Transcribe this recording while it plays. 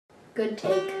Good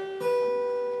take.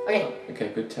 Okay. Okay,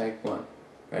 good take. One.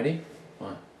 Ready?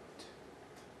 One.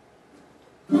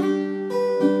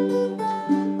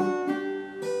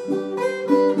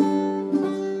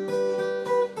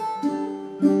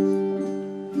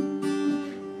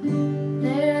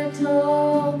 They're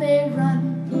tall, they run.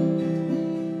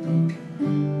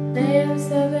 They have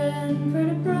 7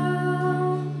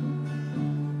 vertebrae,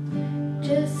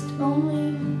 just only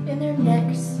in their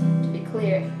necks, to be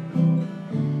clear.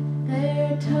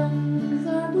 Their tongues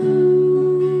are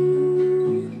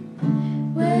blue.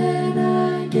 When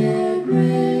I get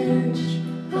rich,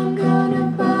 I'm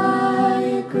gonna buy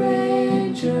a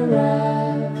great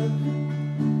giraffe.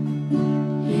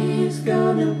 He's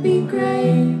gonna be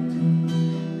great.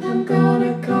 I'm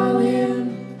gonna call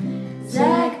him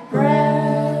Zach Braff.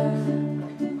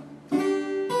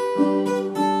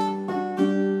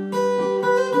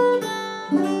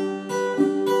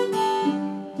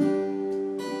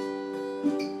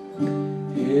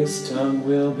 His tongue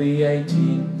will be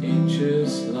 18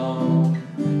 inches long.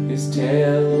 His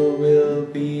tail will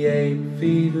be 8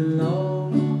 feet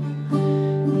long.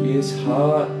 His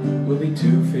heart will be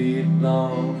 2 feet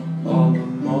long. All the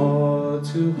more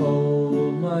to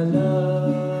hold my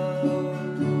love.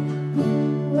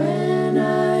 When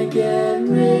I get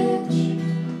rich,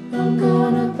 I'm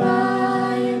gonna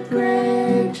buy a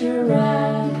great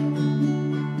giraffe.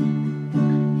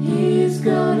 He's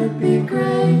gonna be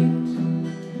great.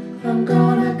 I'm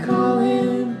gonna call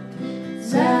him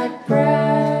Zach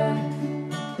Braff.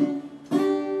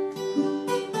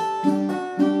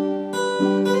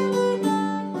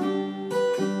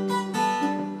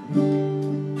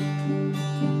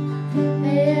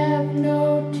 They have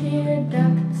no tear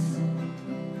ducts,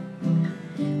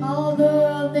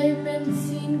 although they've been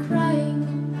seen crying.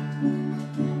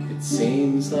 It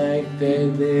seems like they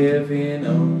live in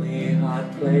only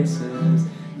hot places.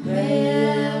 They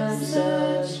have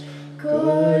such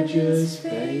gorgeous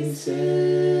faces.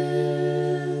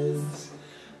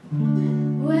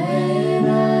 When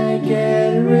I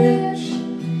get rich,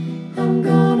 I'm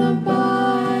gonna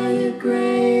buy a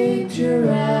great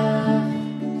giraffe.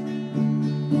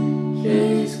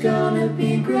 He's gonna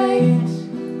be great.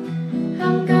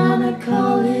 I'm gonna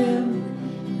call him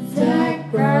Zach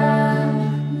Braff.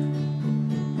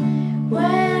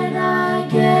 When I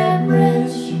get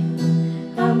rich,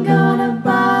 I'm gonna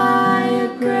buy a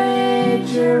great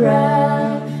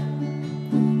giraffe.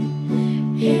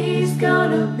 He's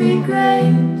gonna be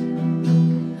great.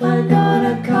 We're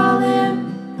gonna call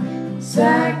him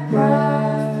Zach Braff.